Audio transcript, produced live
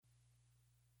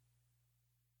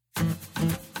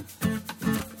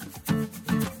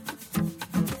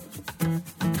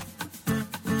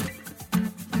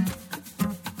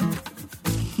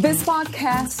This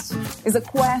podcast is a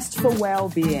quest for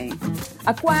well-being,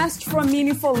 a quest for a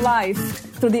meaningful life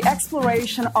through the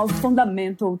exploration of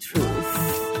fundamental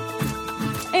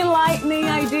truth. Enlightening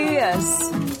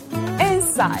ideas,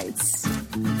 insights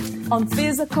on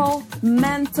physical,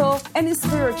 mental, and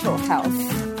spiritual health.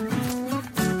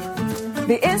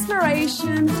 The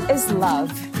inspiration is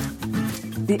love.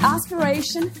 The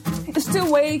aspiration is to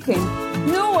awaken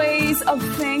new ways of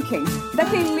thinking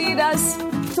that can lead us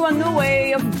to a new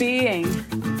way of being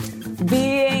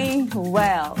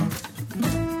well.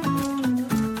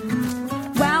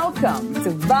 Welcome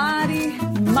to Body,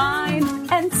 Mind,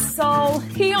 and Soul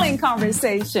Healing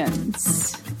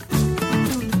Conversations.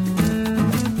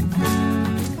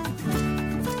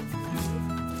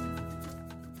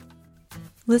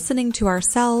 Listening to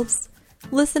ourselves,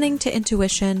 listening to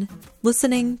intuition,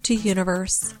 listening to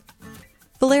universe.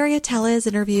 Valeria Teles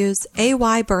interviews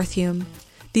A.Y. Berthiaume,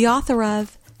 the author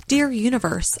of Dear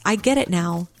Universe, I Get It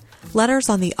Now, Letters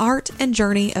on the Art and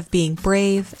Journey of Being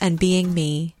Brave and Being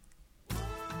Me.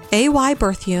 A.Y.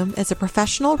 Berthiaume is a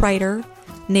professional writer,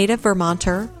 native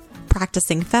Vermonter,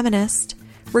 practicing feminist,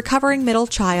 recovering middle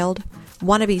child,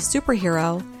 wannabe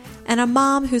superhero, and a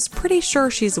mom who's pretty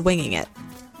sure she's winging it.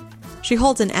 She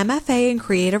holds an MFA in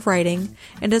creative writing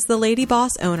and is the lady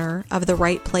boss owner of The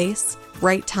Right Place,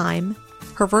 Right Time,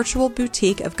 her virtual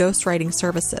boutique of ghostwriting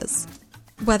services.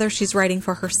 Whether she's writing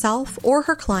for herself or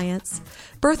her clients,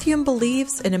 Berthiaume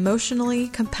believes in emotionally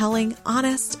compelling,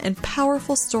 honest, and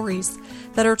powerful stories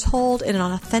that are told in an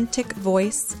authentic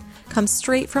voice, come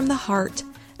straight from the heart,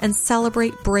 and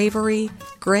celebrate bravery,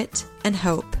 grit, and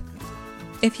hope.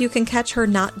 If you can catch her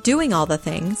not doing all the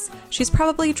things, she's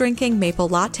probably drinking maple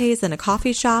lattes in a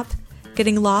coffee shop,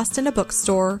 getting lost in a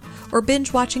bookstore, or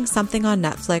binge-watching something on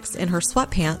Netflix in her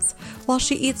sweatpants while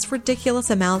she eats ridiculous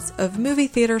amounts of movie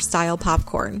theater-style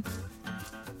popcorn.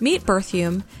 Meet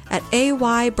Berthiaume at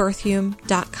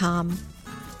ayberthiaume.com.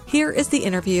 Here is the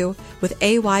interview with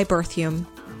A.Y. Berthiaume.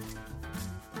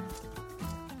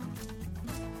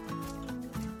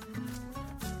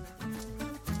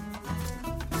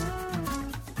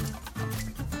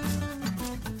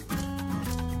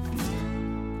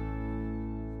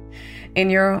 In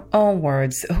your own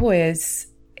words, who is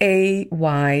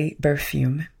A.Y.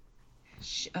 Berthiaume?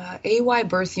 A.Y.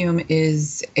 Berthiaume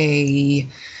is a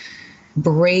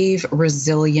brave,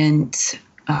 resilient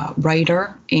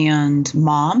writer and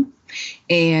mom,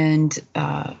 and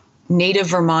native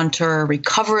Vermonter,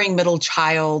 recovering middle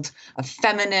child, a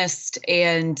feminist,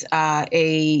 and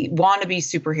a wannabe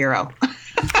superhero.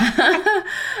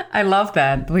 I love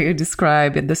that way you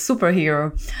describe it, the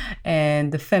superhero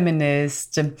and the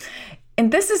feminist.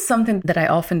 And this is something that I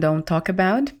often don't talk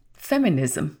about,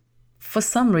 feminism. For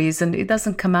some reason, it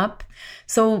doesn't come up.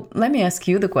 So let me ask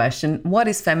you the question, what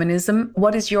is feminism?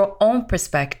 What is your own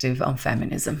perspective on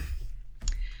feminism?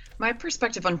 My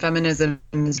perspective on feminism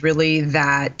is really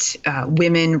that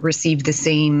women receive the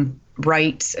same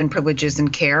rights and privileges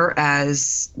and care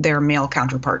as their male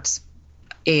counterparts,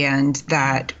 and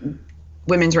that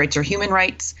women's rights are human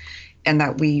rights, and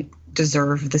that we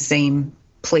deserve the same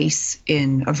place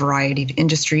in a variety of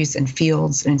industries and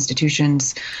fields and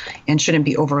institutions, and shouldn't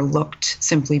be overlooked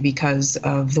simply because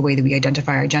of the way that we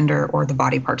identify our gender or the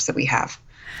body parts that we have.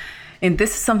 And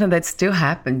this is something that still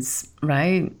happens,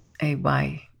 right?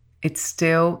 A.Y. It's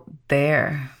still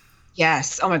there.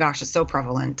 Yes. Oh my gosh, it's so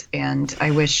prevalent. And I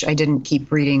wish I didn't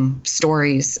keep reading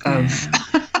stories of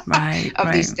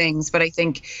these things. But I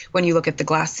think when you look at the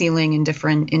glass ceiling in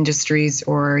different industries,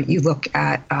 or you look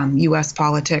at U.S.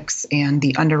 politics and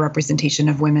the underrepresentation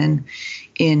of women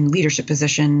in leadership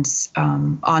positions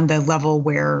on the level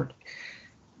where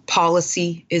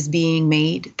policy is being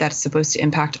made that's supposed to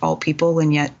impact all people,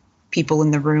 and yet people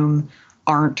in the room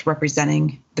aren't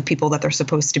representing the people that they're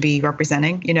supposed to be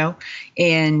representing,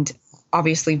 and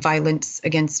obviously violence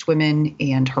against women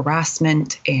and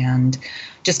harassment and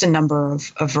just a number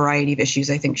of a variety of issues,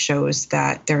 I think shows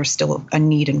that there's still a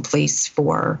need in place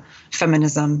for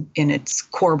feminism in its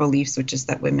core beliefs, which is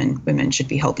that women should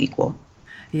be held equal.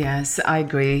 Yes, I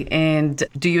agree. And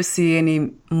do you see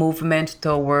any movement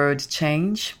toward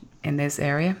change in this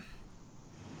area?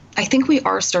 I think we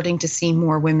are starting to see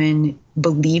more women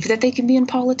believe that they can be in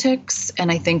politics. And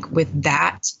I think with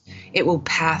that, it will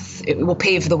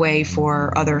pave the way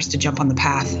for others to jump on the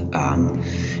path.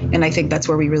 And I think that's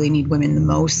where we really need women the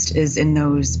most, is in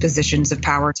those positions of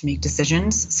power to make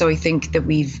decisions. So I think that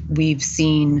we've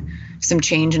seen some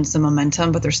change and some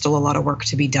momentum, but there's still a lot of work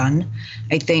to be done.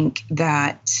 I think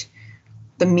that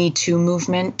the Me Too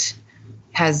movement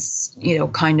has,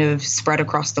 kind of spread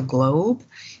across the globe.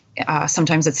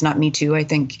 Sometimes it's not Me Too. I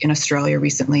think in Australia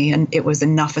recently, and it was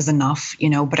enough is enough,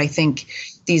 but I think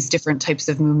these different types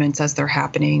of movements as they're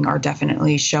happening are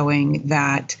definitely showing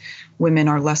that women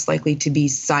are less likely to be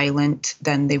silent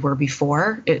than they were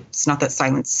before. It's not that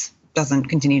silence doesn't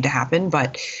continue to happen,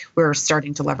 but we're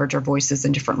starting to leverage our voices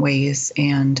in different ways.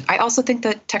 And I also think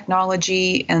that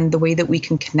technology and the way that we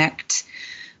can connect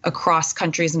across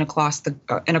countries and across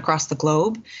the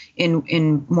globe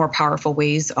in more powerful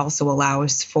ways also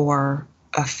allows for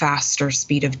a faster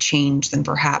speed of change than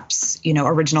perhaps,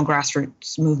 original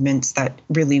grassroots movements that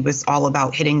really was all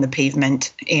about hitting the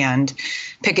pavement and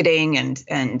picketing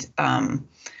and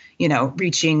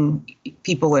reaching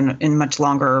people in much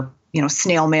longer,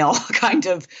 snail mail kind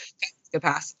of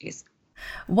capacities.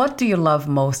 What do you love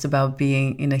most about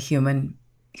being in a human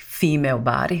female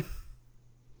body?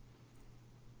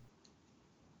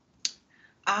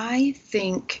 I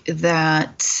think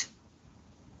that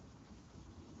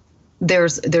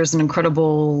there's an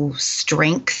incredible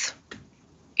strength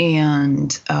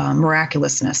and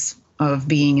miraculousness of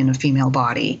being in a female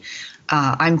body.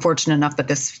 I'm fortunate enough that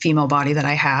this female body that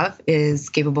I have is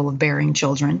capable of bearing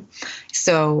children.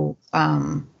 So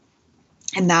in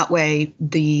that way,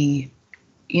 the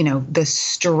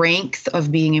strength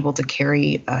of being able to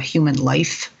carry a human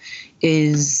life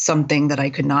is something that I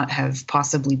could not have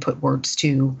possibly put words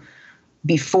to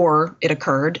before it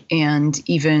occurred. And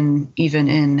even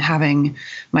in having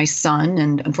my son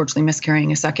and unfortunately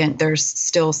miscarrying a second, there's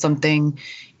still something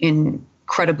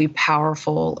incredibly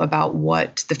powerful about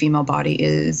what the female body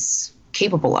is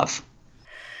capable of.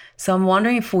 So I'm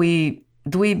wondering if we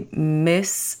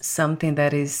miss something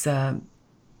that is,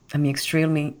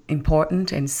 extremely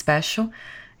important and special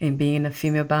in being a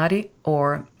female body,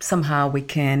 or somehow we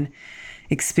can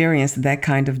experience that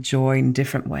kind of joy in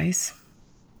different ways?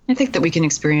 I think that we can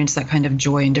experience that kind of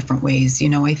joy in different ways.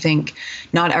 I think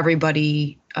not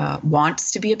everybody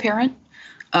wants to be a parent.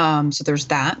 So there's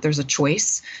that. There's a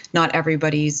choice. Not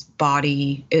everybody's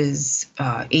body is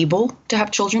able to have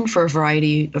children for a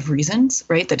variety of reasons,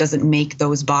 right? That doesn't make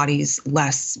those bodies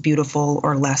less beautiful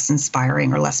or less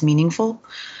inspiring or less meaningful.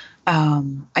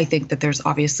 I think that there's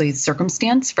obviously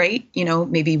circumstance, right?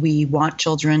 Maybe we want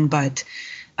children, but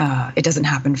it doesn't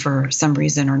happen for some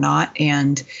reason or not.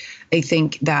 And I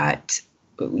think that,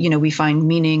 we find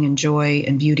meaning and joy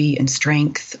and beauty and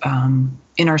strength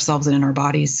in ourselves and in our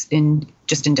bodies in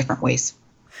different ways.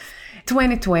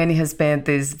 2020 has been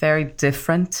this very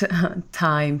different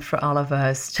time for all of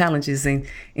us, challenges and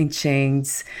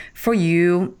change. For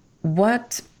you,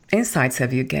 what insights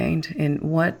have you gained and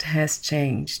what has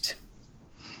changed?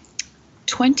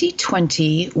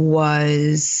 2020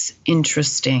 was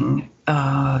interesting.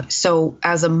 So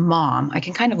as a mom, I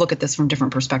can kind of look at this from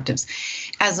different perspectives.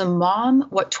 As a mom,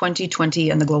 what 2020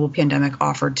 and the global pandemic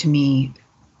offered to me,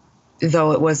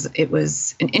 though it was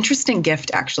an interesting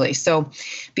gift, actually. So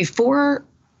here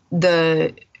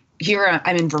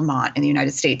I'm in Vermont in the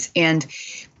United States, and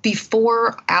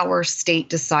before our state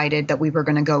decided that we were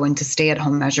going to go into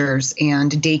stay-at-home measures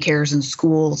and daycares and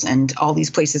schools and all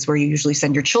these places where you usually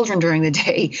send your children during the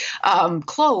day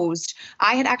closed,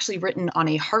 I had actually written on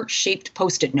a heart-shaped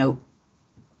Post-it note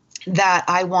that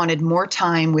I wanted more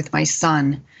time with my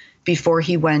son before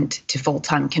he went to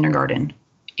full-time kindergarten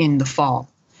in the fall.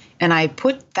 And I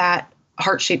put that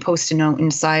heart-shaped Post-it note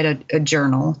inside a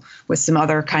journal with some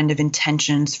other kind of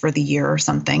intentions for the year or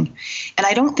something. And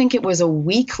I don't think it was a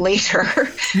week later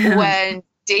when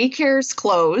daycares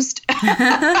closed.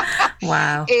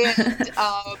 Wow. And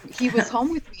he was home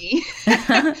with me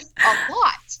a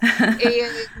lot.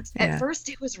 And at first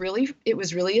it was really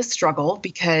a struggle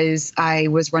because I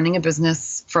was running a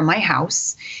business from my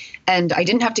house and I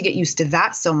didn't have to get used to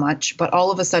that so much. But all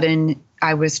of a sudden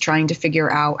I was trying to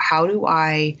figure out, how do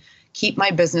I keep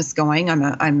my business going? I'm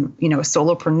a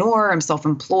solopreneur. I'm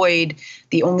self-employed.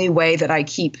 The only way that I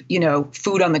keep,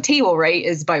 food on the table, right,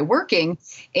 is by working.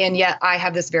 And yet I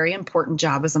have this very important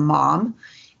job as a mom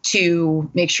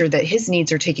to make sure that his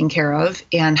needs are taken care of.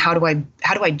 And how do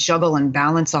I juggle and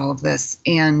balance all of this?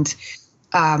 And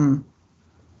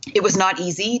it was not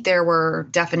easy. There were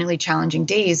definitely challenging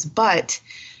days, but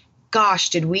gosh,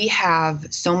 did we have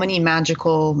so many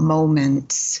magical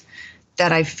moments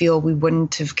that I feel we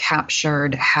wouldn't have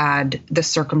captured had the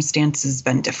circumstances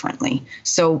been differently.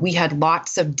 So we had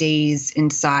lots of days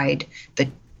inside the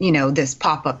this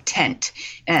pop-up tent,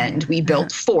 and we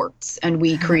built forts, and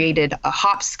we created a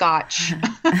hopscotch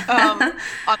on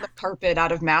the carpet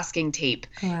out of masking tape.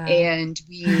 Wow. And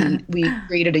we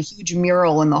created a huge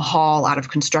mural in the hall out of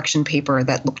construction paper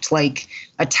that looked like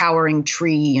a towering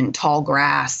tree and tall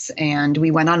grass. And we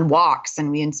went on walks,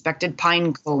 and we inspected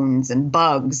pine cones and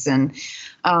bugs. And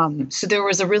so there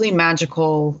was a really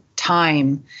magical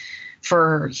time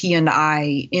for he and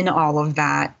I in all of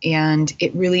that. And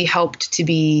it really helped to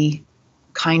be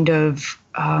kind of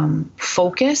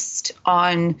focused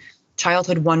on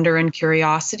childhood wonder and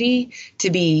curiosity, to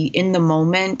be in the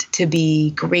moment, to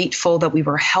be grateful that we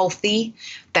were healthy,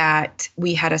 that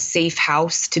we had a safe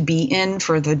house to be in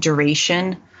for the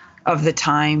duration of the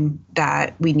time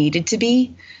that we needed to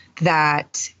be,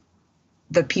 that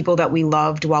the people that we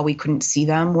loved while we couldn't see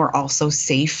them were also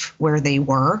safe where they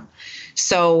were.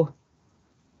 So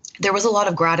there was a lot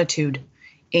of gratitude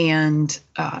and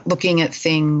looking at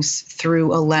things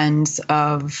through a lens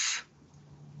of,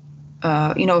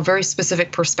 a very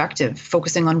specific perspective,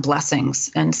 focusing on blessings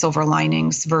and silver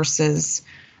linings versus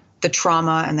the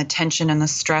trauma and the tension and the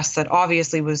stress that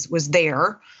obviously was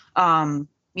there, in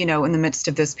the midst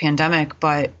of this pandemic.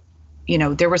 But,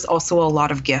 there was also a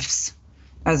lot of gifts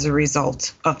as a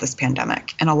result of this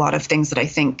pandemic, and a lot of things that I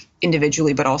think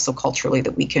individually, but also culturally,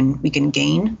 that we can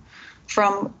gain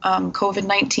from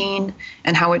COVID-19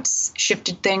 and how it's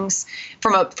shifted things.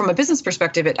 From a business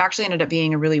perspective, it actually ended up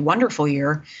being a really wonderful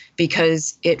year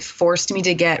because it forced me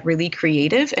to get really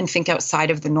creative and think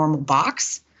outside of the normal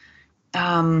box.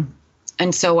 And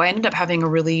so I ended up having a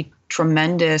really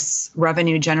tremendous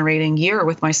revenue generating year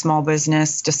with my small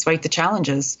business, despite the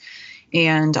challenges.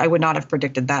 And I would not have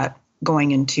predicted that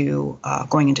going into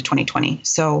 2020.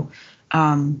 So,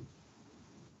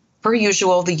 per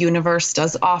usual, the universe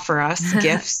does offer us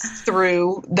gifts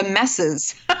through the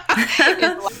messes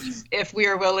in life if we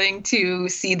are willing to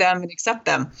see them and accept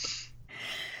them.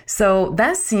 So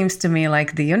that seems to me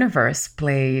like the universe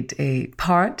played a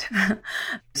part.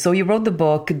 So you wrote the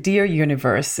book, Dear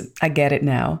Universe, I Get It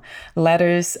Now,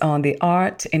 Letters on the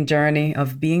Art and Journey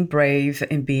of Being Brave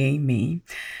and Being Me.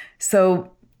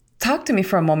 So talk to me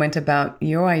for a moment about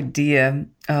your idea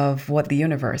of what the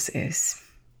universe is.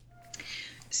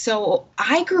 So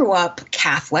I grew up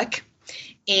Catholic,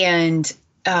 and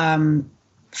being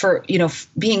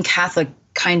Catholic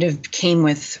kind of came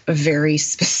with a very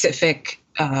specific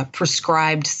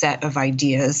prescribed set of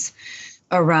ideas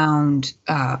around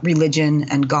religion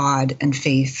and God and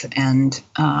faith and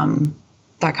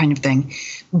that kind of thing.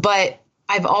 But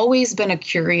I've always been a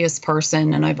curious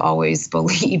person, and I've always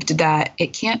believed that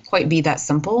it can't quite be that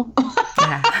simple.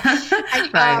 Yeah.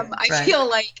 I feel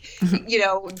like,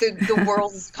 the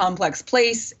world is a complex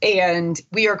place, and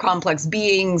we are complex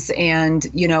beings, and,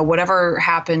 whatever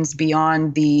happens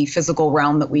beyond the physical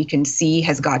realm that we can see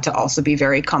has got to also be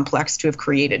very complex to have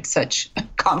created such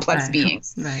complex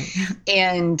beings. Right.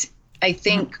 And I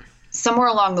think somewhere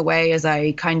along the way, as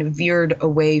I kind of veered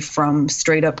away from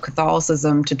straight up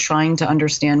Catholicism to trying to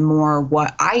understand more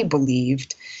what I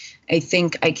believed, I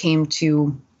think I came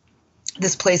to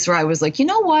this place where I was like, you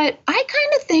know what? I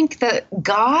kind of think that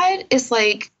God is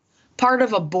like part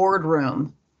of a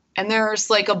boardroom, and there's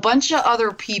like a bunch of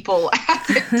other people at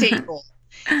the table.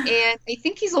 And I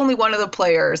think he's only one of the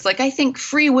players. Like, I think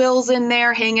free will's in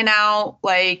there hanging out,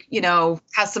 like,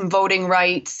 has some voting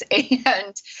rights,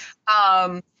 and,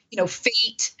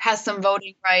 fate has some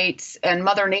voting rights, and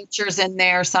Mother Nature's in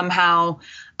there somehow.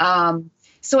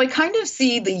 So I kind of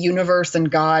see the universe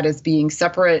and God as being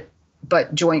separate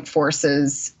but joint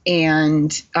forces,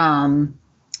 and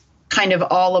kind of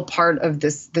all a part of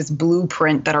this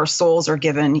blueprint that our souls are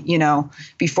given,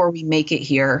 before we make it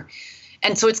here.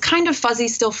 And so it's kind of fuzzy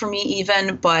still for me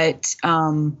even, but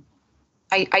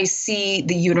I see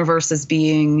the universe as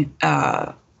being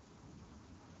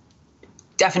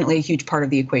definitely a huge part of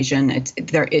the equation.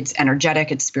 It's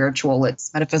energetic, it's spiritual,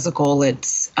 it's metaphysical,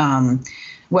 it's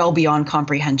well beyond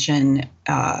comprehension.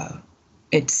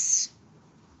 It's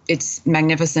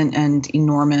magnificent and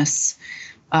enormous.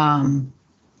 And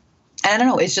I don't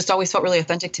know, it's just always felt really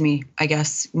authentic to me, I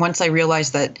guess. Once I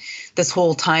realized that this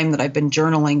whole time that I've been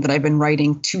journaling, that I've been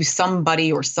writing to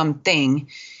somebody or something,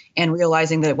 and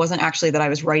realizing that it wasn't actually that I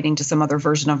was writing to some other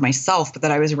version of myself, but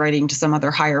that I was writing to some other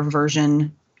higher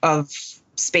version of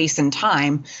space and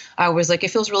time, I was like, it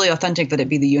feels really authentic that it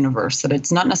be the universe, that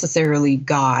it's not necessarily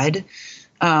God,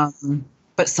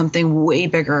 but something way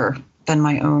bigger than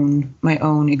my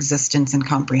own existence and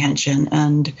comprehension.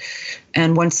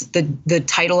 And once the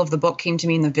title of the book came to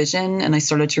me in the vision, and I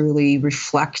started to really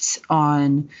reflect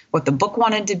on what the book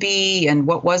wanted to be and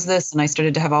what was this, and I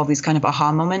started to have all these kind of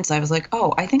aha moments, I was like,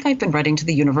 oh, I think I've been writing to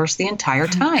the universe the entire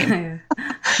time.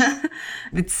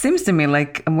 It seems to me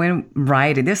like when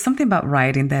writing, there's something about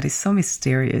writing that is so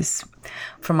mysterious.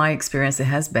 From my experience, it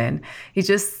has been. It's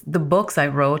just the books I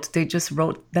wrote, they just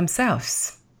wrote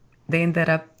themselves. They ended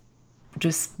up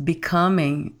just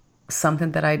becoming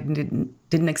something that I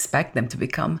didn't expect them to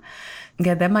become.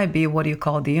 Yeah, that might be what you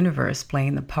call the universe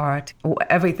playing the part.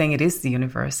 Everything it is the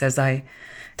universe, as I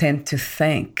tend to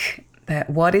think that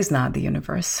what is not the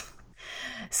universe.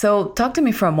 So talk to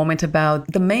me for a moment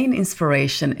about the main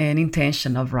inspiration and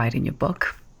intention of writing your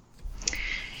book.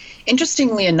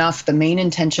 Interestingly enough, the main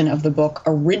intention of the book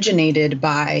originated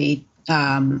by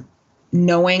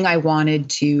knowing I wanted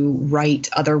to write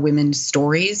other women's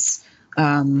stories,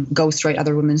 ghostwrite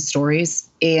other women's stories.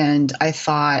 And I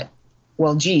thought,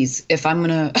 well, geez, if I'm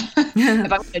gonna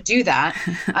do that,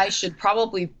 I should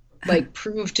probably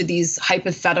prove to these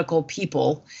hypothetical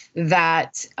people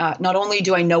that not only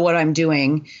do I know what I'm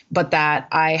doing, but that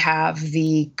I have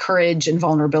the courage and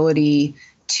vulnerability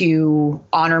to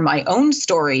honor my own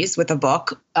stories with a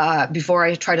book before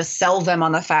I try to sell them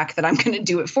on the fact that I'm going to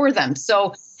do it for them.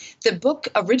 So the book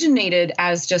originated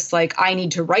as just I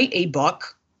need to write a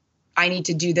book. I need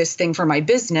to do this thing for my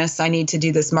business. I need to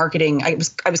do this marketing. I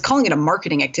was calling it a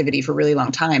marketing activity for a really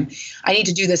long time. I need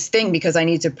to do this thing because I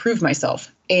need to prove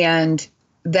myself. And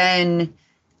then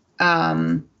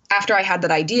after I had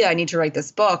that idea, I need to write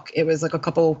this book. It was a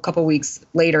couple weeks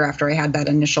later after I had that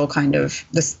initial kind of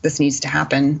this needs to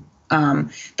happen.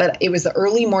 But it was the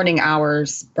early morning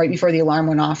hours right before the alarm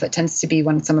went off. It tends to be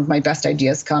when some of my best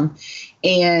ideas come.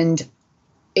 And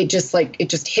it just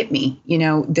hit me,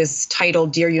 this title,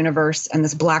 Dear Universe, and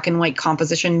this black and white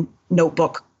composition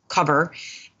notebook cover.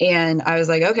 And I was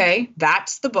like, okay,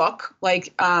 that's the book.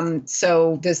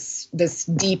 So this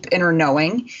deep inner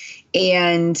knowing.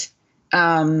 And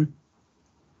I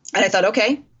thought,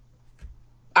 okay,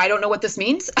 I don't know what this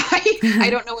means. I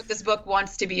don't know what this book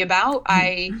wants to be about.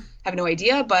 I have no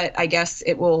idea, but I guess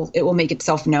it will make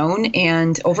itself known.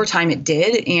 And over time it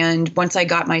did. And once I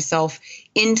got myself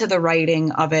into the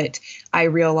writing of it, I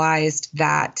realized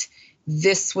that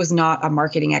this was not a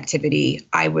marketing activity.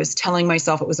 I was telling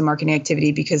myself it was a marketing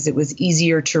activity because it was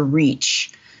easier to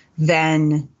reach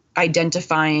than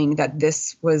identifying that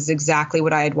this was exactly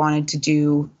what I had wanted to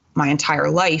do my entire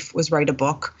life, was write a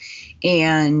book.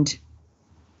 And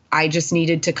I just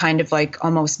needed to kind of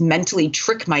almost mentally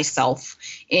trick myself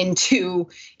into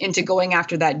going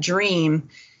after that dream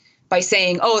by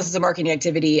saying, oh, this is a marketing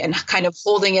activity, and kind of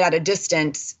holding it at a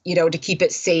distance, to keep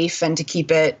it safe and to keep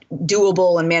it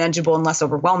doable and manageable and less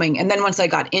overwhelming. And then once I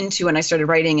got into and I started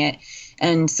writing it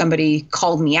and somebody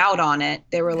called me out on it,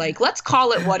 they were like, let's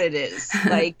call it what it is.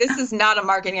 This is not a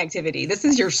marketing activity. This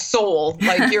is your soul.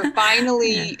 You're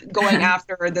finally going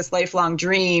after this lifelong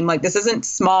dream. This isn't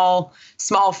small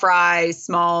fries,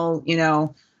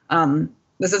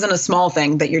 this isn't a small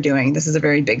thing that you're doing. This is a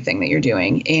very big thing that you're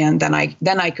doing. And then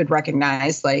I could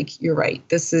recognize, you're right.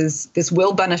 This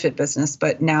will benefit business,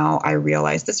 but now I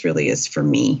realize this really is for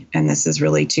me. And this is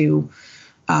really to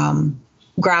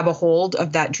grab a hold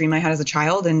of that dream I had as a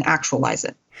child and actualize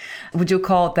it. Would you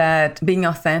call that being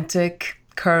authentic,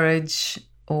 courage,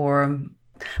 or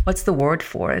what's the word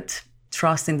for it?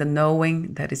 Trusting the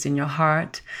knowing that is in your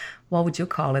heart. What would you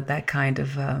call it? That kind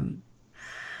of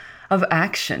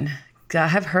action. I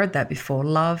have heard that before.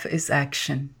 Love is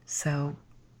action. So,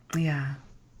 yeah.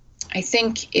 I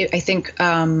think,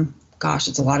 gosh,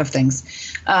 it's a lot of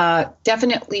things.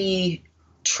 Definitely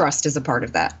trust is a part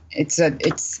of that.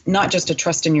 It's not just a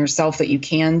trust in yourself that you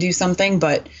can do something,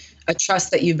 but a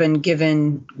trust that you've been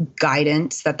given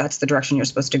guidance that that's the direction you're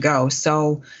supposed to go.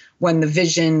 So when the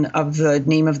vision of the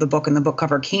name of the book and the book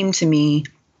cover came to me,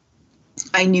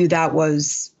 I knew that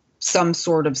was some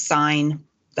sort of sign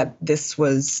that this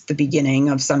was the beginning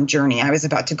of some journey I was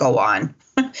about to go on,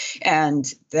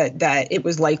 and that it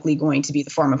was likely going to be the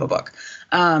form of a book.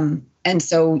 And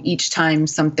so each time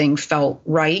something felt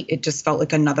right, it just felt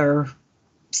like another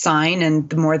sign. And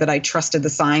the more that I trusted the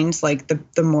signs, the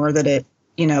more that it,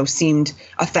 seemed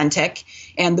authentic,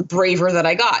 and the braver that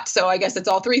I got. So I guess it's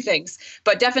all three things,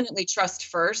 but definitely trust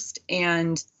first.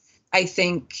 And I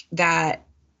think that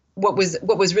what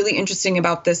was really interesting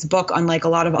about this book, unlike a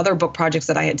lot of other book projects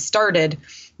that I had started,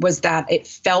 was that it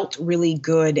felt really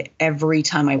good every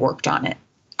time I worked on it.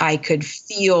 I could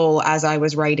feel as I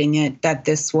was writing it that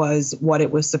this was what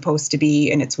it was supposed to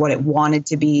be, and it's what it wanted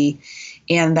to be.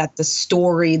 and that the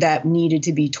story that needed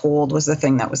to be told was the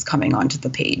thing that was coming onto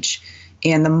the page.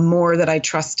 And the more that I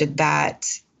trusted that,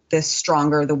 the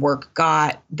stronger the work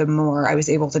got, the more I was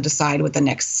able to decide what the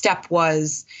next step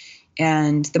was.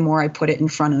 And the more I put it in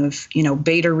front of,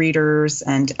 beta readers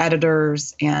and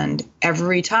editors, and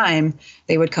every time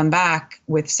they would come back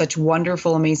with such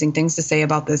wonderful, amazing things to say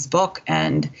about this book.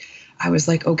 And I was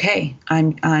like, okay,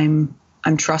 I'm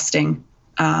trusting,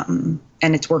 and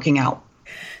it's working out.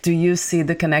 Do you see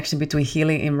the connection between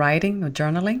healing and writing or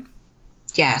journaling?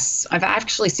 Yes, I've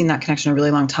actually seen that connection a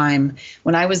really long time.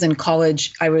 When I was in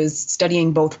college, I was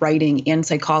studying both writing and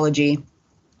psychology.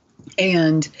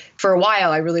 And for a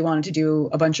while, I really wanted to do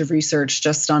a bunch of research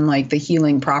just on like the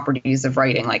healing properties of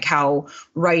writing, like how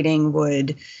writing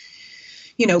would,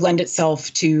 lend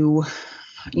itself to,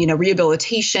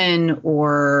 rehabilitation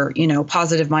or,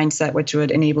 positive mindset, which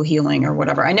would enable healing or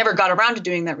whatever. I never got around to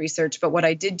doing that research, but what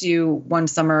I did do one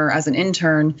summer as an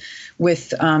intern with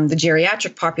the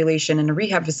geriatric population in a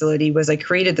rehab facility was I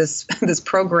created this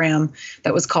program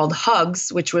that was called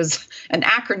HUGS, which was an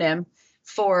acronym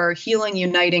for healing,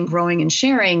 uniting, growing, and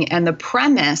sharing. And the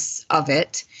premise of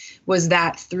it was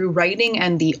that through writing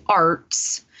and the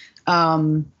arts,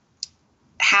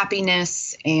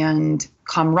 happiness and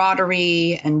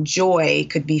camaraderie and joy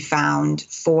could be found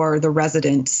for the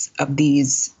residents of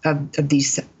these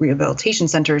rehabilitation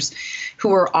centers, who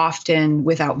were often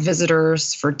without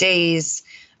visitors for days,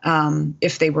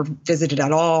 if they were visited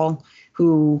at all,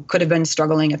 who could have been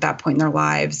struggling at that point in their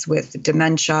lives with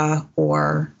dementia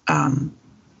or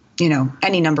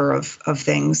any number of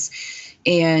things.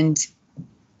 And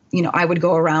I would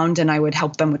go around and I would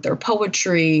help them with their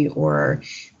poetry, or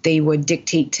they would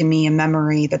dictate to me a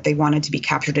memory that they wanted to be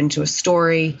captured into a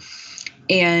story.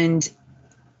 And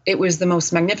it was the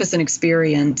most magnificent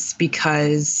experience,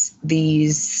 because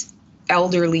these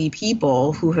elderly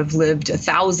people who have lived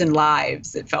 1,000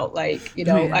 lives, it felt like,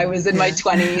 I was in my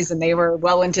 20s and they were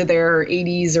well into their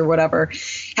 80s or whatever,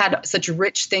 had such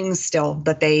rich things still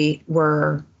that they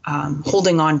were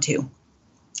holding on to.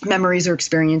 Memories or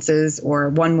experiences. Or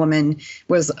one woman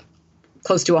was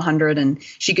close to 100 and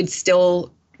she could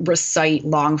still recite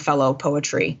Longfellow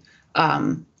poetry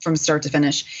from start to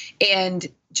finish, and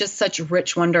just such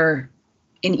rich wonder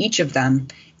in each of them.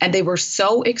 And they were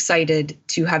so excited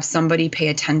to have somebody pay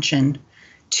attention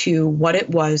to what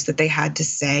it was that they had to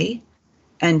say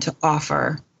and to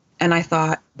offer. And I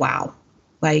thought, wow,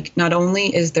 like not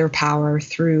only is there power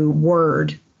through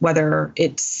word, whether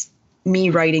it's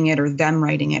me writing it or them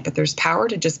writing it, but there's power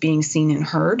to just being seen and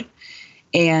heard.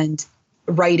 And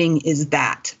writing is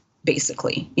that,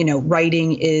 basically.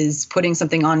 Writing is putting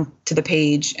something onto the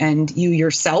page, and you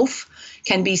yourself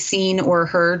can be seen or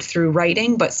heard through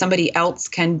writing, but somebody else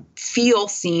can feel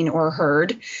seen or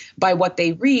heard by what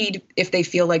they read if they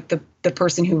feel like the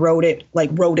person who wrote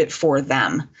it for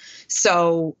them.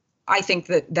 So I think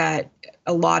that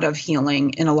a lot of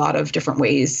healing in a lot of different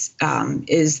ways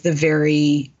is the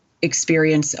very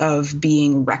experience of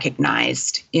being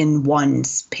recognized in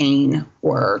one's pain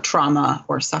or trauma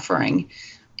or suffering.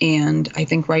 And I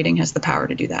think writing has the power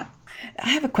to do that. I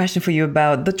have a question for you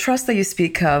about the trust that you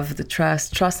speak of, the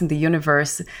trust in the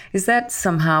universe. Is that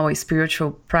somehow a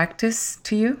spiritual practice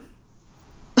to you?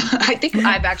 I think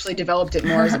I've actually developed it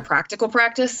more as a practical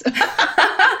practice.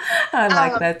 I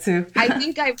like that too. I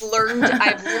think I've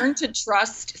learned to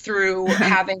trust through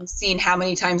having seen how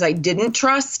many times I didn't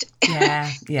trust.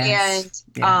 Yeah. Yes.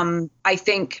 And I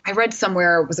think I read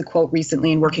somewhere, it was a quote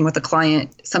recently in working with a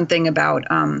client, something about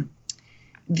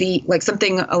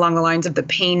something along the lines of the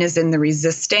pain is in the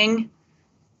resisting.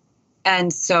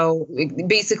 And so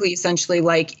basically, essentially,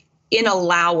 like in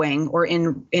allowing or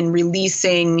in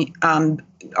releasing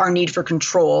our need for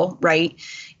control, right,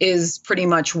 is pretty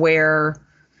much where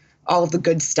all of the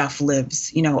good stuff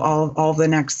lives, all the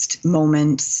next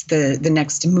moments, the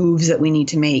next moves that we need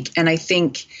to make. And I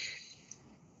think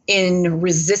in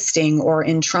resisting or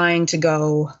in trying to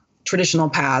go traditional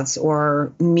paths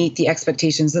or meet the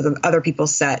expectations that other people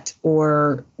set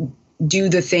or do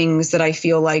the things that I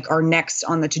feel like are next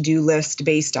on the to-do list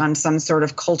based on some sort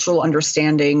of cultural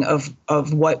understanding of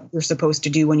what you're supposed to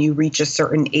do when you reach a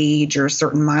certain age or a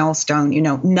certain milestone,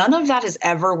 none of that has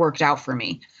ever worked out for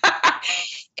me.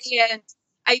 And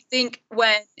I think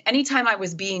anytime I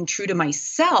was being true to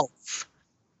myself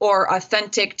or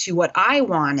authentic to what I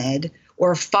wanted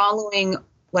or following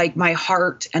like my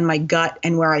heart and my gut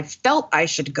and where I felt I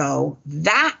should go,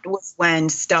 that was when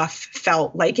stuff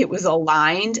felt like it was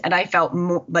aligned and I felt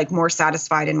more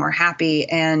satisfied and more happy.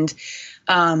 And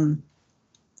so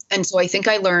I think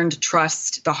I learned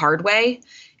trust the hard way.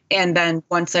 And then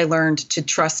once I learned to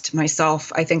trust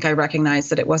myself, I think I recognized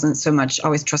that it wasn't so much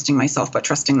always trusting myself, but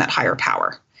trusting that higher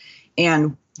power.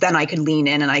 And then I could lean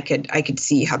in and I could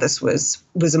see how this was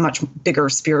a much bigger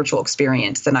spiritual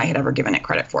experience than I had ever given it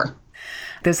credit for.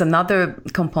 There's another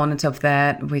component of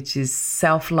that, which is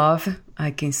self-love.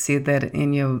 I can see that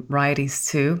in your writings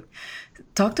too.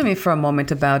 Talk to me for a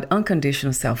moment about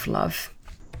unconditional self-love.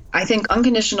 I think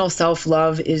unconditional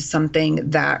self-love is something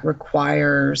that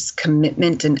requires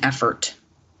commitment and effort.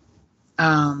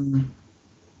 It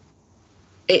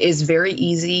is very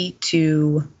easy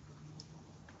to,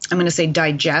 I'm going to say,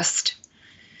 digest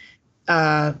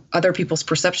other people's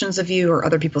perceptions of you or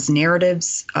other people's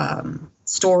narratives,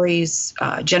 stories,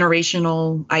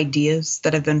 generational ideas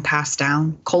that have been passed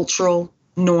down, cultural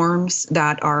norms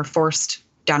that are forced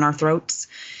down our throats.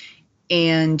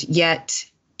 And yet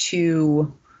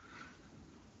to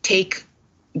take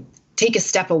a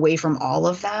step away from all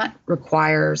of that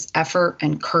requires effort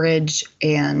and courage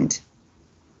and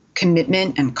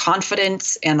commitment and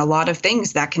confidence and a lot of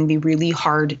things that can be really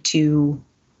hard to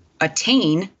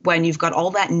attain when you've got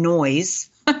all that noise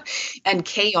and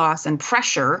chaos and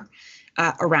pressure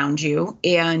around you,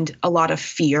 and a lot of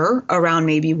fear around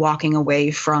maybe walking away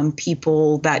from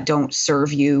people that don't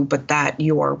serve you, but that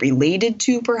you're related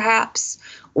to perhaps,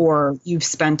 or you've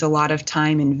spent a lot of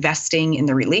time investing in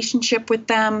the relationship with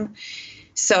them.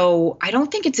 So I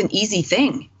don't think it's an easy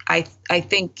thing. I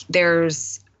think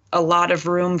there's a lot of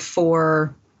room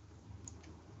for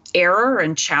error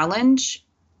and challenge,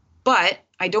 but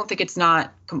I don't think it's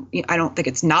not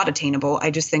attainable.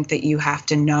 I just think that you have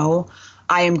to know,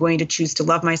 I am going to choose to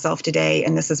love myself today,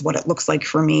 and this is what it looks like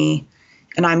for me,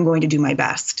 and I'm going to do my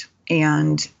best.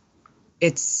 And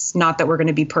it's not that we're going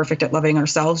to be perfect at loving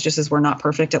ourselves, just as we're not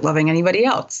perfect at loving anybody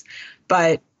else.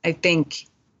 But I think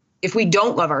if we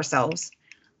don't love ourselves,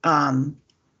 then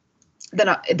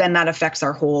that affects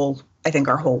our whole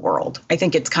world. I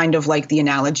think it's kind of like the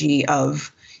analogy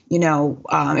of,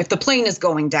 if the plane is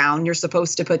going down, you're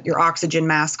supposed to put your oxygen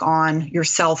mask on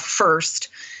yourself first,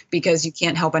 because you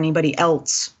can't help anybody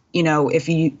else, if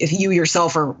you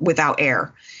yourself are without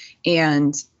air.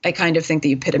 And I kind of think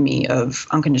the epitome of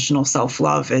unconditional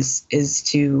self-love is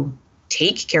to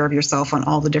take care of yourself on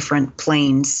all the different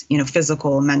planes,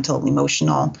 physical, mental,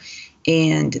 emotional,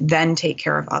 and then take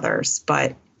care of others.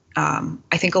 But I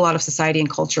think a lot of society and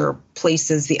culture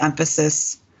places the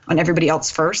emphasis on everybody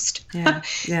else first. Yeah.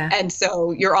 And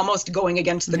so you're almost going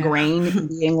against the grain and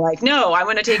being like, no, I'm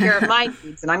going to take care of my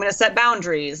needs and I'm going to set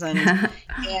boundaries. And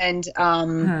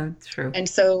true. And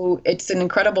so it's an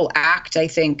incredible act, I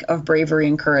think, of bravery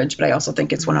and courage, but I also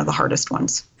think it's one of the hardest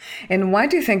ones. And why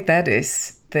do you think that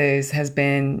is? This has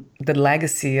been the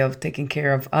legacy of taking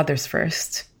care of others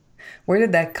first. Where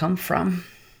did that come from?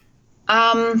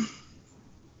 I'm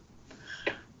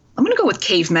going to go with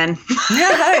cavemen.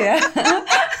 Yeah.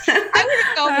 I'm going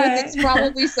to go with it's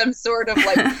probably some sort of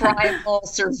like primal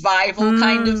survival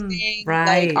kind of thing.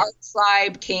 Right. Like our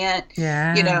tribe can't,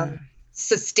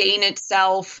 sustain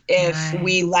itself if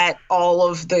we let all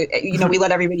of the, we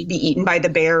let everybody be eaten by the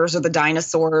bears or the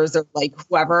dinosaurs or like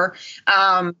whoever.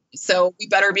 So we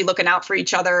better be looking out for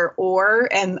each other.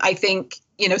 And I think,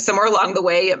 somewhere along the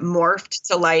way, it morphed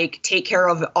to like take care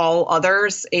of all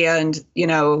others and,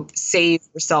 save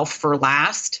yourself for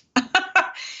last.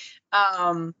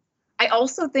 I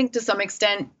also think to some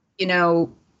extent,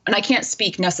 and I can't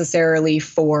speak necessarily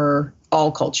for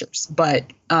all cultures, but,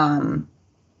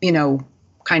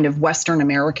 kind of Western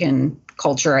American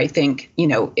culture, I think,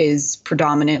 is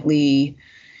predominantly,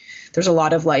 there's a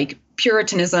lot of like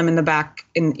Puritanism in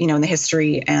the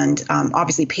history and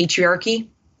obviously patriarchy.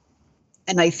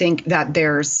 And I think that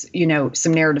there's,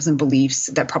 some narratives and beliefs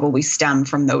that probably stem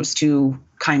from those two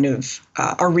kind of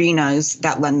arenas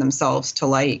that lend themselves to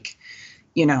like,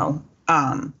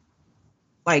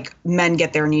 like men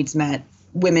get their needs met,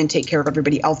 women take care of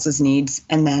everybody else's needs,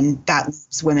 and then that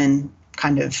leaves women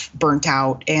kind of burnt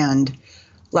out and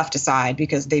left aside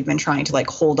because they've been trying to like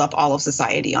hold up all of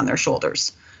society on their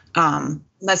shoulders.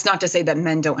 That's not to say that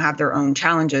men don't have their own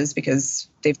challenges, because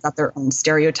they've got their own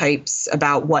stereotypes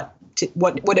about what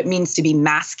it means to be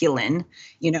masculine,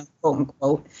 quote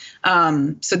unquote.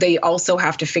 So they also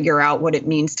have to figure out what it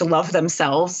means to love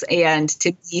themselves and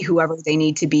to be whoever they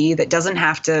need to be. That doesn't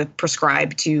have to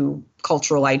prescribe to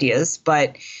cultural ideas,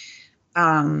 but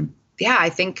I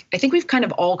think we've kind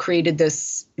of all created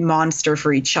this monster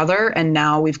for each other, and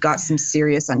now we've got some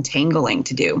serious untangling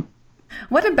to do.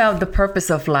 What about the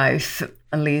purpose of life,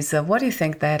 Lisa? What do you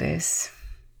think that is?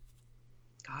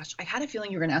 Gosh, I had a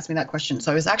feeling you were going to ask me that question.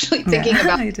 So I was actually thinking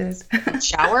about I did.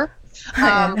 shower.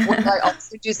 where I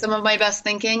also do some of my best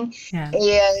thinking. Yeah.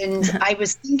 And I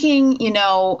was thinking,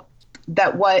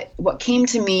 that what came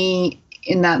to me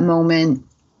in that moment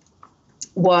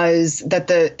was that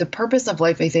the purpose of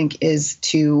life, I think, is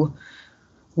to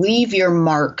leave your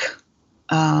mark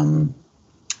and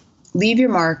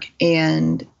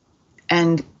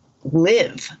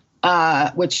live,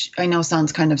 which I know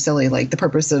sounds kind of silly, like the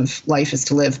purpose of life is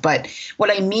to live. But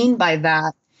what I mean by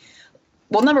that,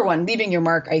 well, number one, leaving your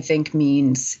mark, I think,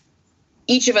 means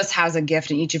each of us has a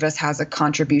gift and each of us has a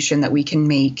contribution that we can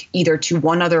make either to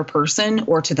one other person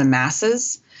or to the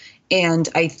masses. And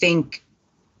I think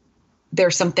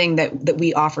there's something that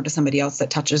we offer to somebody else that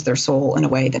touches their soul in a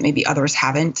way that maybe others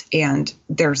haven't. And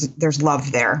there's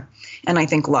love there. And I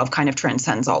think love kind of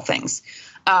transcends all things.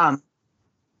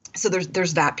 So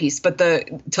there's that piece. But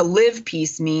to live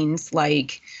piece means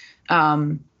like,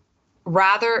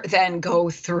 rather than go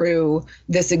through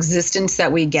this existence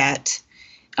that we get,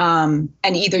 and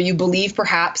either you believe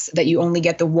perhaps that you only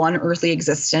get the one earthly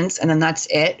existence and then that's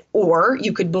it, or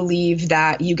you could believe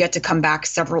that you get to come back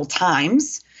several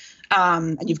times,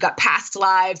 and you've got past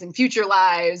lives and future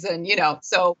lives, and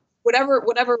so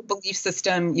whatever belief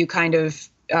system you kind of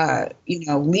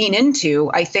lean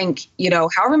into, I think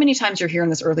however many times you're here in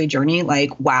this early journey,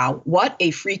 like, wow, what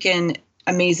a freaking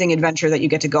amazing adventure that you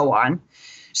get to go on.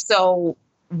 So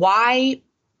why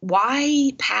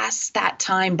pass that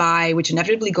time by, which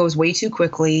inevitably goes way too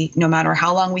quickly, no matter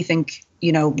how long we think,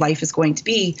 life is going to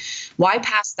be? Why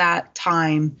pass that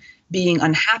time being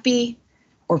unhappy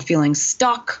or feeling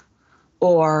stuck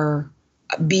or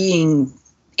being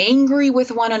angry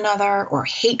with one another or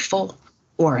hateful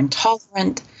or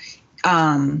intolerant?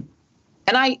 And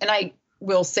I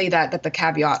will say that the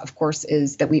caveat, of course,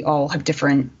 is that we all have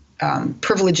different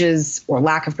privileges or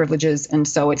lack of privileges. And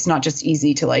so it's not just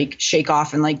easy to like shake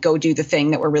off and like go do the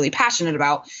thing that we're really passionate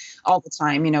about all the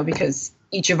time, because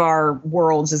each of our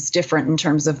worlds is different in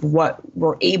terms of what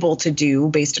we're able to do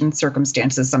based on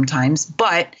circumstances sometimes.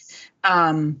 But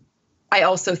I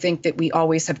also think that we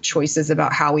always have choices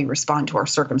about how we respond to our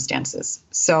circumstances.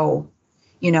 So,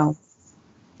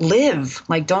 live,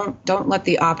 like don't let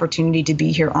the opportunity to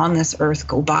be here on this earth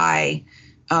go by.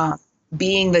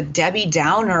 Being the Debbie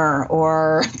Downer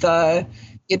or the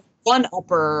one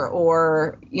upper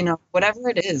or, whatever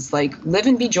it is, like live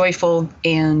and be joyful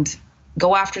and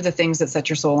go after the things that set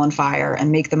your soul on fire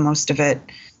and make the most of it,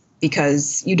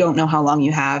 because you don't know how long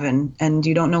you have and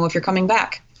you don't know if you're coming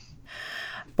back.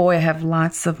 Boy, I have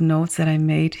lots of notes that I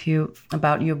made here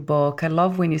about your book. I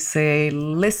love when you say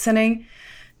listening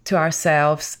to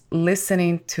ourselves,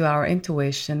 listening to our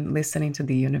intuition, listening to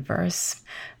the universe.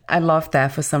 I love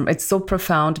that it's so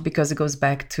profound because it goes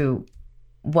back to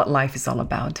what life is all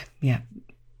about. Yeah.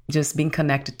 Just being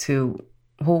connected to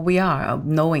who we are,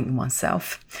 knowing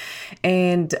oneself.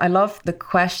 And I love the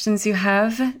questions you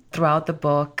have throughout the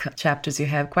book, chapters you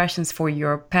have, questions for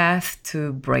your path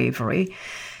to bravery,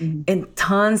 and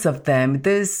tons of them.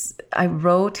 I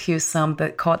wrote here some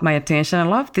that caught my attention. I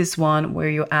love this one where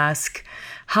you ask,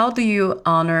 how do you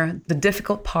honor the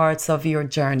difficult parts of your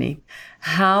journey?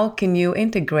 How can you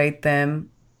integrate them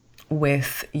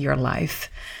with your life?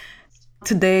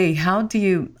 Today, how do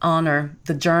you honor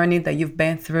the journey that you've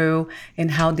been through, and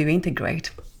how do you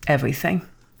integrate everything?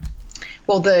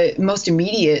 Well, the most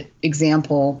immediate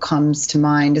example comes to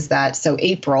mind is that, so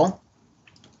April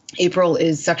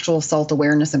is Sexual Assault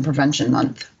Awareness and Prevention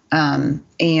Month.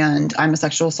 And I'm a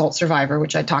sexual assault survivor,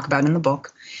 which I talk about in the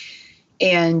book.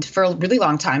 And for a really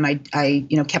long time, I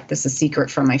kept this a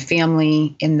secret from my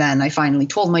family. And then I finally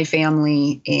told my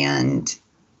family. And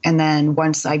then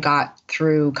once I got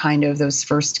through kind of those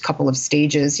first couple of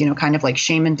stages, kind of like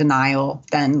shame and denial,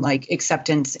 then like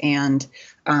acceptance and,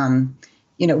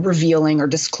 revealing or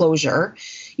disclosure,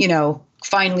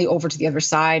 finally over to the other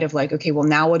side of like, okay, well,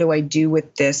 now what do I do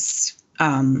with this,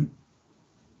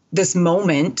 this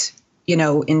moment,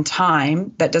 in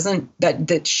time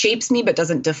that shapes me, but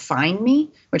doesn't define me,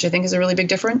 which I think is a really big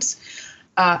difference.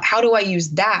 How do I use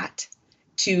that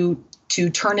to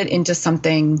turn it into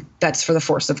something that's for the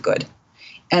force of good?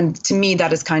 And to me,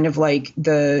 that is kind of like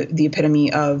the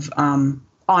epitome of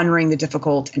honoring the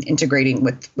difficult and integrating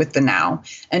with the now.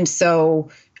 And so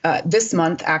this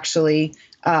month, actually,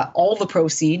 all the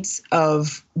proceeds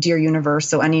of Dear Universe,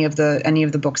 so any of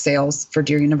the book sales for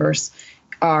Dear Universe,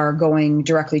 are going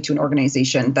directly to an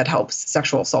organization that helps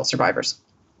sexual assault survivors.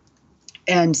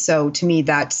 And so to me,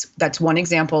 that's one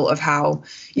example of how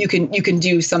you can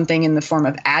do something in the form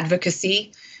of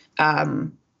advocacy,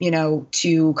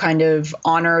 to kind of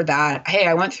honor that, hey,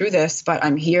 I went through this, but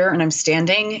I'm here and I'm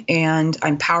standing and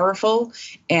I'm powerful.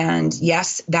 And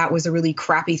yes, that was a really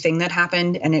crappy thing that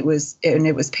happened, and it was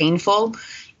painful,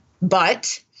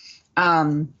 but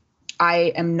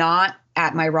I am not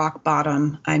at my rock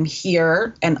bottom. I'm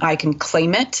here and I can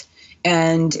claim it,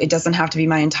 and it doesn't have to be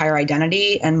my entire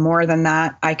identity. And more than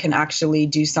that, I can actually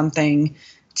do something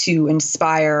to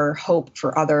inspire hope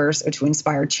for others, or to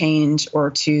inspire change,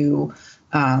 or to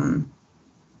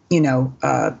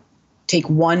take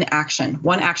one action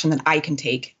that I can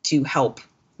take to help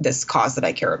this cause that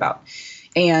I care about.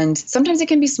 And sometimes it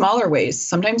can be smaller ways.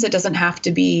 Sometimes it doesn't have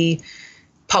to be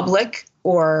public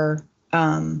or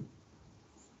front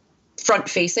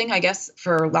facing, I guess,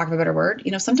 for lack of a better word.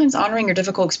 Sometimes honoring your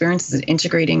difficult experiences and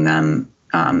integrating them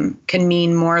can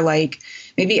mean more like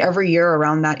maybe every year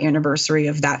around that anniversary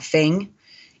of that thing,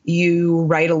 you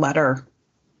write a letter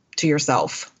to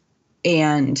yourself.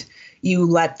 And you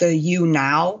let the you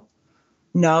now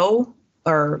know,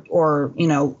 or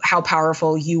how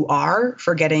powerful you are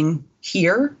for getting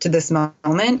here to this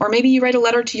moment. Or maybe you write a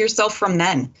letter to yourself from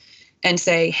then and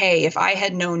say, hey, if I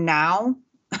had known now,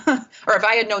 or if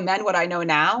I had known then what I know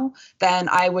now, then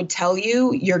I would tell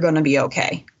you you're going to be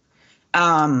okay.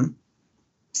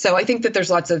 So I think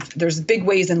that there's big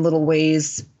ways and little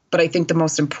ways, but I think the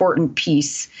most important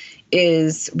piece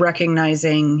is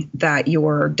recognizing that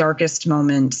your darkest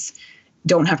moments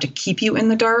don't have to keep you in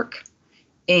the dark,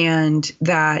 and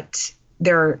that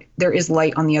there is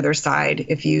light on the other side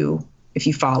if you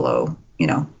follow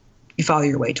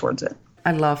your way towards it.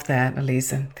 I love that,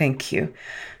 Elisa. Thank you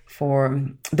for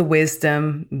the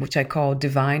wisdom, which I call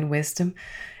divine wisdom,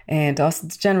 and also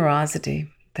the generosity,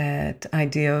 that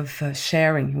idea of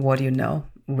sharing what you know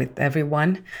with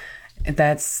everyone.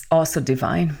 That's also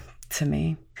divine to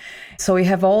me. So we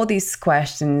have all these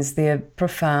questions. They're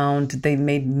profound. They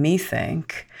made me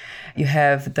think. You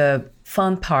have the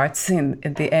fun parts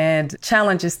at the end,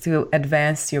 challenges to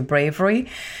advance your bravery.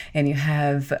 And you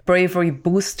have bravery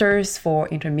boosters for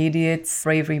intermediates,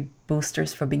 bravery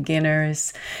boosters for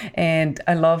beginners. And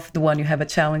I love the one you have a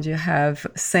challenge. You have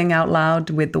sing out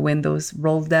loud with the windows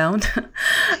rolled down.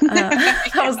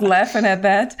 I was laughing at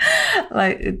that.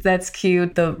 Like, that's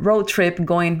cute. The road trip,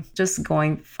 going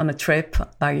on a trip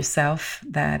by yourself,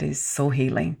 that is so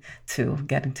healing to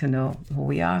getting to know who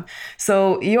we are.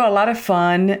 So you're a lot of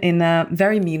fun in a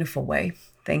very meaningful way.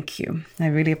 Thank you. I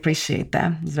really appreciate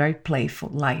that. It's very playful,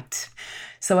 light.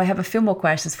 So I have a few more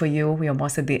questions for you. We're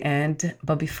almost at the end.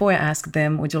 But before I ask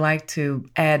them, would you like to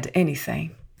add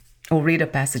anything or read a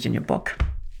passage in your book?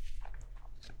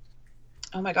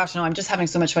 Oh my gosh, no, I'm just having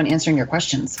so much fun answering your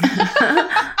questions. But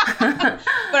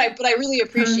I really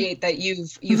appreciate that you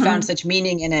found such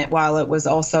meaning in it, while it was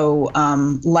also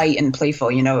light and playful.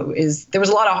 There was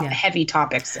a lot of heavy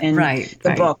topics in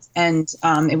the book, and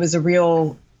it was a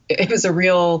real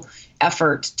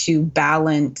effort to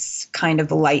balance kind of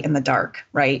the light and the dark,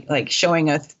 right? Like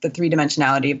showing us the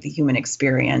three-dimensionality of the human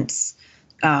experience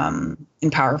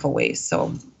in powerful ways.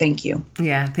 So thank you.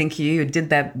 Yeah, thank you. You did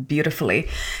that beautifully.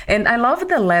 And I love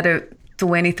the letter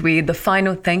 23, the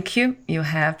final thank you you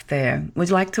have there. Would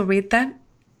you like to read that?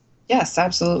 Yes,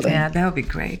 absolutely. Yeah, that would be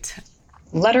great.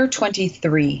 Letter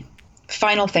 23,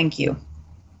 final thank you.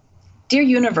 Dear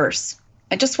universe,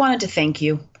 I just wanted to thank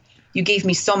you. You gave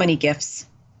me so many gifts.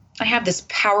 I have this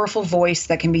powerful voice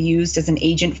that can be used as an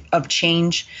agent of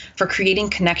change, for creating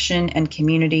connection and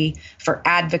community, for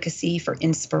advocacy, for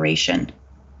inspiration.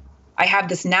 I have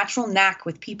this natural knack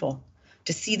with people,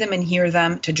 to see them and hear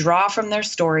them, to draw from their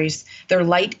stories, their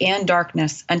light and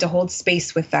darkness, and to hold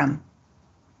space with them.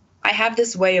 I have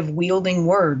this way of wielding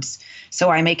words, so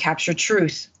I may capture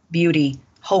truth, beauty,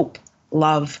 hope,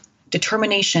 love,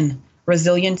 determination,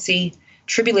 resiliency,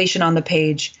 tribulation on the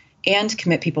page, and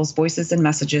commit people's voices and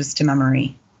messages to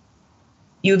memory.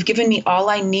 You have given me all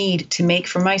I need to make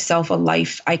for myself a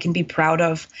life I can be proud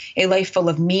of, a life full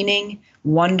of meaning,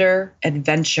 wonder,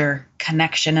 adventure,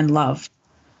 connection, and love,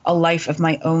 a life of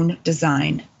my own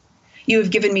design. You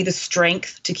have given me the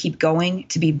strength to keep going,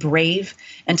 to be brave,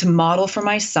 and to model for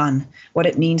my son what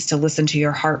it means to listen to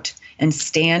your heart and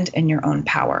stand in your own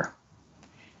power.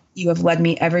 You have led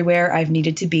me everywhere I've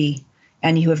needed to be,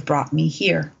 and you have brought me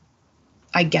here.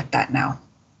 I get that now.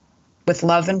 With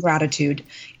love and gratitude,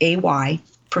 AY,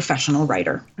 professional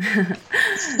writer.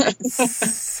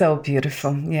 So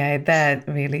beautiful. Yeah, that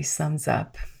really sums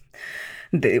up.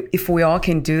 If we all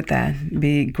can do that,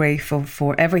 be grateful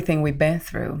for everything we've been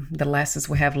through, the lessons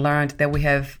we have learned, that we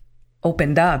have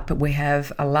opened up, we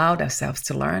have allowed ourselves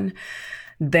to learn,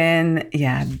 then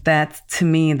that, to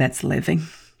me, that's living.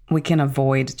 We can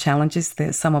avoid challenges.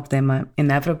 Some of them are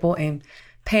inevitable and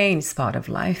pain is part of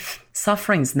life.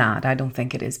 Suffering's not. I don't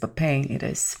think it is, but pain it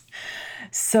is.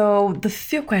 So the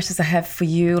few questions I have for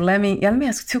you, let me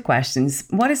ask 2 questions.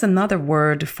 What is another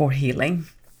word for healing?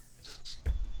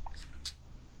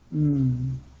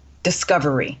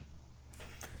 Discovery.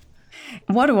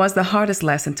 What was the hardest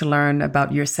lesson to learn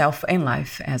about yourself and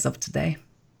life as of today?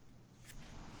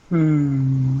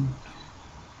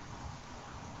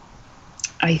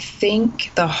 I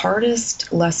think the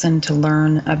hardest lesson to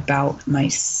learn about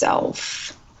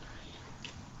myself.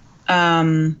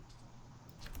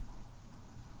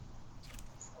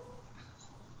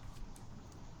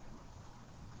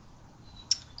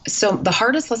 So the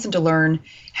hardest lesson to learn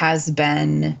has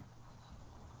been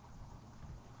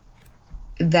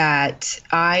that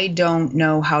I don't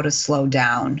know how to slow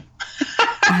down.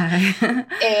 And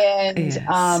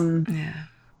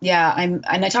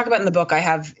I talk about in the book, I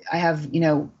have,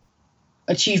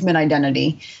 achievement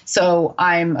identity. So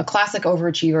I'm a classic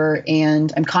overachiever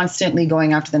and I'm constantly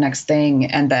going after the next thing.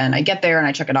 And then I get there and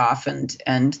I check it off and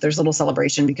there's a little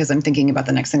celebration because I'm thinking about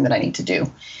the next thing that I need to do.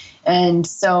 And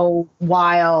so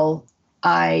while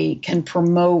I can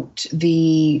promote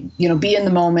the, be in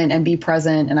the moment and be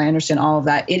present, and I understand all of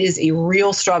that, it is a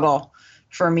real struggle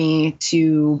for me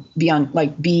to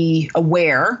be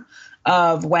aware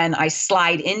of when I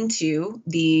slide into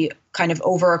the kind of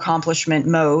over-accomplishment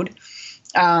mode,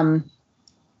 and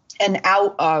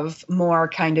out of more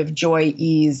kind of joy,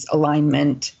 ease,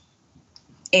 alignment.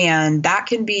 And that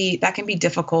can be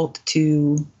difficult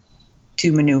to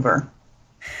maneuver.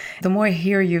 The more I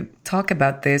hear you talk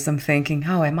about this, I'm thinking,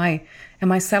 how am I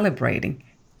celebrating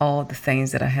all the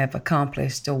things that I have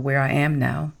accomplished or where I am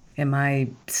now? Am I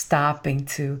stopping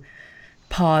to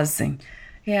pausing?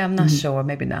 Yeah, I'm not sure.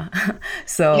 Maybe not.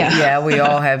 So we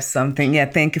all have something. Yeah,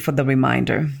 thank you for the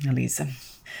reminder, Elisa.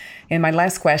 And my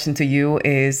last question to you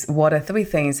is, what are 3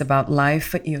 things about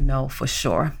life you know for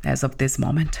sure as of this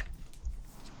moment?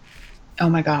 Oh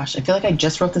my gosh, I feel like I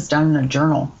just wrote this down in a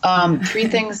journal. 3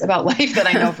 things about life that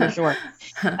I know for sure.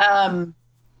 3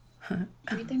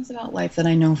 things about life that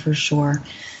I know for sure.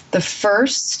 The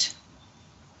first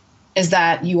is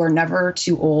that you are never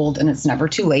too old and it's never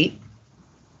too late.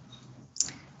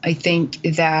 I think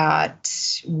that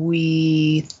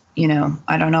we,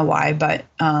 I don't know why, but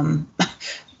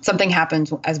something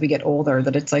happens as we get older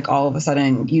that it's like all of a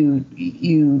sudden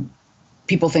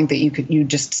people think that you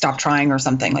just stop trying or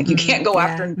something. Like you can't go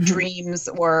after dreams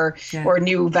or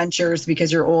new ventures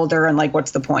because you're older and like, what's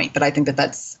the point? But I think that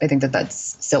that's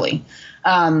silly.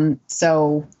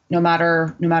 So no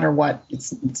matter what,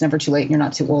 it's never too late. You're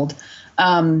not too old.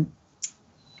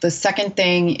 The second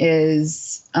thing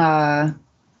is,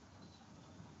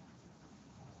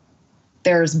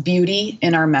 there's beauty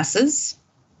in our messes.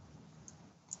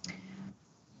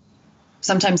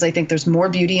 Sometimes I think there's more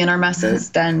beauty in our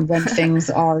messes than when things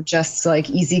are just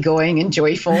like easygoing and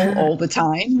joyful all the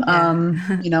time.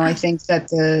 I think that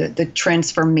the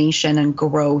transformation and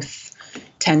growth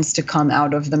tends to come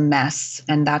out of the mess,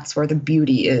 and that's where the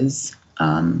beauty is.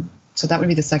 So that would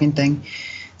be the second thing.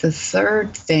 The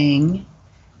third thing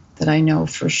that I know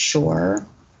for sure,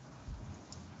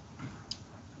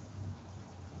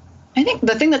 I think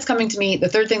the thing that's coming to me, the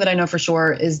third thing that I know for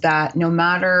sure is that no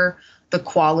matter the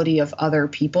quality of other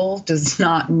people does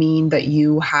not mean that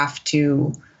you have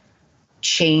to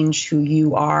change who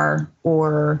you are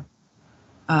or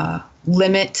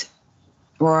limit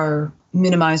or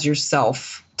minimize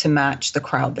yourself to match the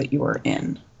crowd that you are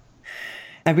in.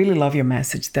 I really love your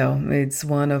message, though. It's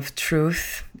one of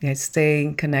truth,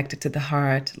 staying connected to the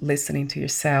heart, listening to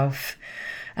yourself,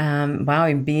 and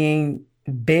being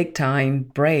big time,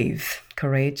 brave,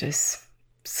 courageous.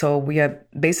 So we are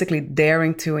basically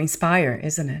daring to inspire,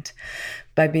 isn't it?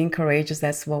 By being courageous,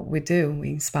 that's what we do.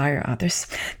 We inspire others.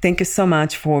 Thank you so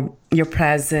much for your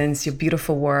presence, your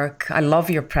beautiful work. I love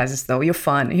your presence, though. You're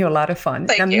fun. You're a lot of fun.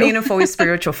 Thank you. Meaningful,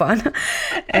 spiritual fun.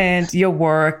 And your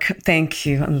work. Thank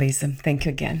you, Elisa. Thank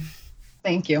you again.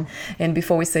 Thank you. And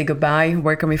before we say goodbye,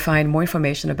 where can we find more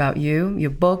information about you, your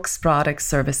books, products,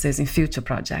 services, and future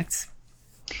projects?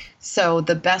 So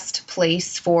the best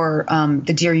place for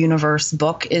the Dear Universe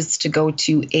book is to go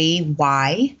to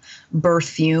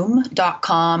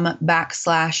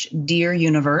ayberthume.com/Dear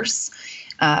Universe.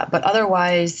 But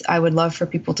otherwise, I would love for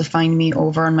people to find me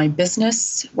over on my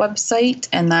business website,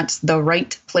 and that's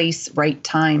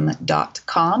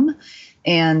therightplacerightTime.com.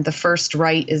 And the first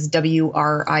right is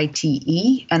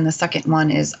WRITE, and the second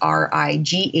one is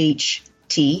RIGHT.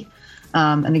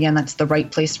 And again, that's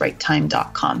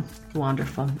therightplacerightTime.com.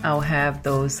 Wonderful. I'll have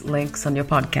those links on your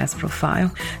podcast profile.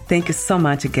 Thank you so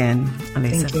much again,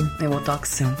 Elisa. Thank you. And we'll talk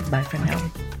soon. Bye for now.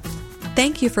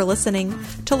 Thank you for listening.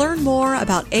 To learn more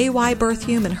about A.Y.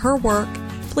 Berthiaume and her work,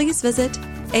 please visit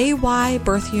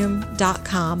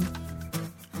ayberthiaume.com.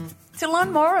 To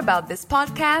learn more about this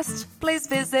podcast, please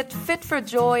visit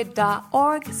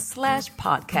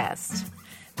fitforjoy.org/podcast.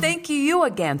 Thank you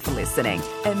again for listening,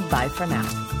 and bye for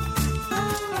now.